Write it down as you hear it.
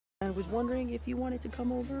I was wondering if you wanted to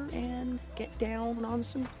come over and get down on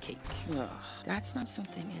some cake. Ugh, that's not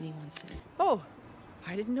something anyone says. Oh,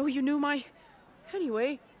 I didn't know you knew my...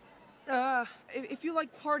 Anyway, if you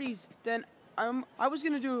like parties, then I was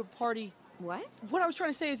gonna do a party. What? What I was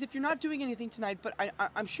trying to say is if you're not doing anything tonight, but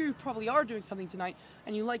I'm sure you probably are doing something tonight,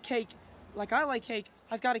 and you like cake, like I like cake,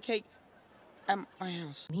 I've got a cake at my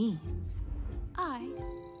house. Means I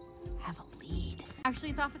have a lead.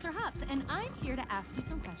 Actually, it's Officer Hobbs, and I'm here to ask you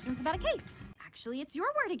some questions about a case. Actually, it's your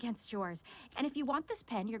word against yours. And if you want this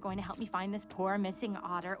pen, you're going to help me find this poor missing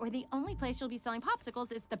otter, or the only place you'll be selling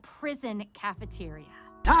popsicles is the prison cafeteria.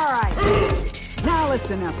 All right, now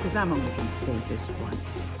listen up, because I'm only going to say this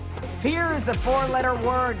once. Fear is a 4-letter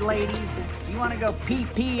word, ladies. You want to go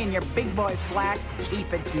pee-pee in your big boy slacks,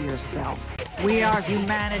 keep it to yourself. We are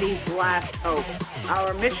humanity's last hope.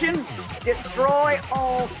 Our mission, destroy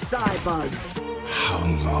all cybugs. How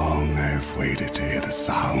long I've waited to hear the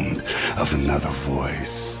sound of another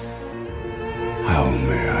voice. How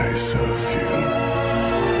may I serve you?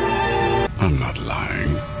 I'm not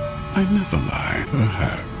lying. I never lie,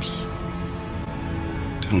 perhaps.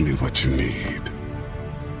 Tell me what you need,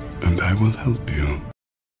 and I will help you.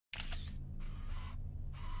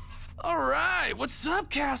 Alright, what's up,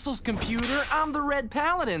 Castle's computer? I'm the Red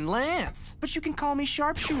Paladin, Lance. But you can call me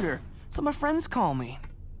Sharpshooter, so my friends call me.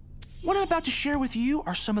 What I'm about to share with you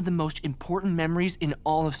are some of the most important memories in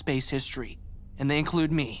all of space history, and they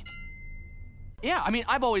include me. Yeah, I mean,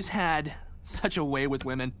 I've always had such a way with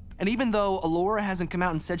women, and even though Alora hasn't come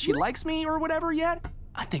out and said she likes me or whatever yet,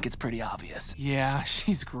 I think it's pretty obvious. Yeah,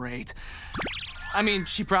 she's great. I mean,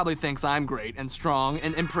 she probably thinks I'm great and strong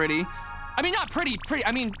and pretty. I mean, not pretty,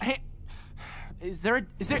 I mean, hey,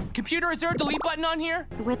 computer, is there a delete button on here?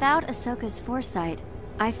 Without Ahsoka's foresight,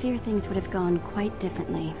 I fear things would have gone quite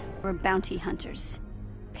differently. We're bounty hunters,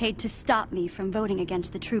 paid to stop me from voting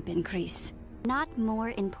against the troop increase. Not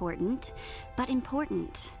more important, but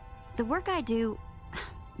important. The work I do,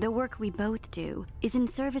 the work we both do, is in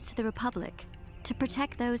service to the Republic, to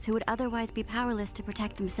protect those who would otherwise be powerless to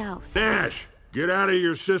protect themselves. Nash, get out of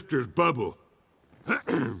your sister's bubble. It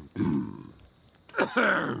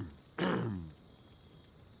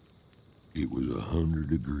was 100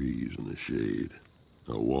 degrees in the shade.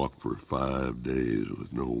 I walked for 5 days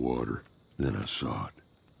with no water. Then I saw it.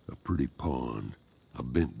 A pretty pond. I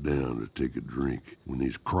bent down to take a drink when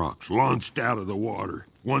these crocs launched out of the water.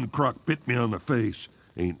 One croc bit me on the face.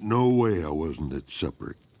 Ain't no way I wasn't at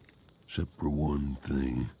supper. Except for one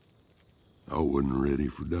thing. I wasn't ready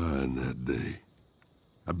for dying that day.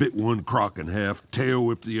 I bit one croc in half, tail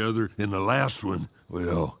whipped the other, and the last one,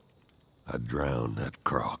 well, I drowned that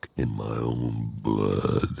croc in my own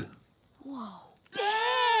blood. Whoa.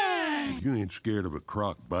 Dang! If you ain't scared of a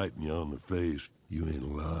croc biting you on the face, you ain't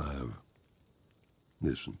alive.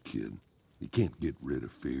 Listen, kid, you can't get rid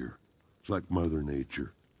of fear. It's like Mother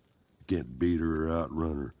Nature. You can't beat her or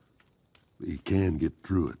outrun her, but you can get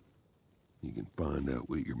through it. You can find out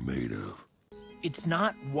what you're made of. It's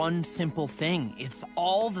not one simple thing. It's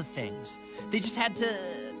all the things. They just had to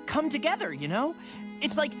come together, you know?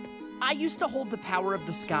 It's like, I used to hold the power of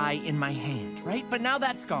the sky in my hand, right? But now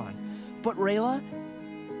that's gone. But Rayla,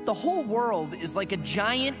 the whole world is like a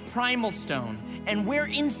giant primal stone, and we're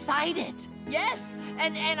inside it. Yes,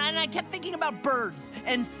 and I kept thinking about birds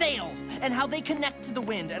and sails and how they connect to the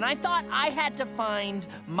wind, and I thought I had to find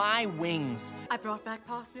my wings. I brought back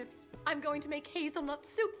parsnips. I'm going to make hazelnut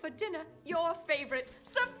soup for dinner. Your favorite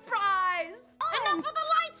surprise! Oh. Enough of the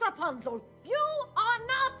lights, Rapunzel! You are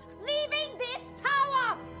not leaving this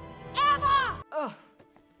tower! Ever! Oh,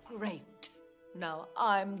 great. Now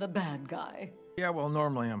I'm the bad guy. Yeah, well,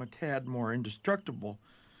 normally I'm a tad more indestructible.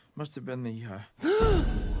 Must have been the,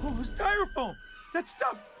 Oh, styrofoam! That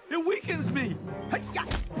stuff, it weakens me!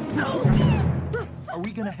 Are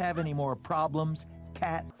we gonna have any more problems,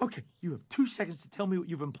 Cat? Okay, you have 2 seconds to tell me what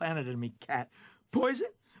you've implanted in me, Cat. Poison?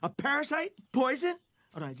 A parasite? Poison?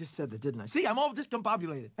 Oh, no, I just said that, didn't I? See, I'm all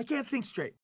discombobulated. I can't think straight.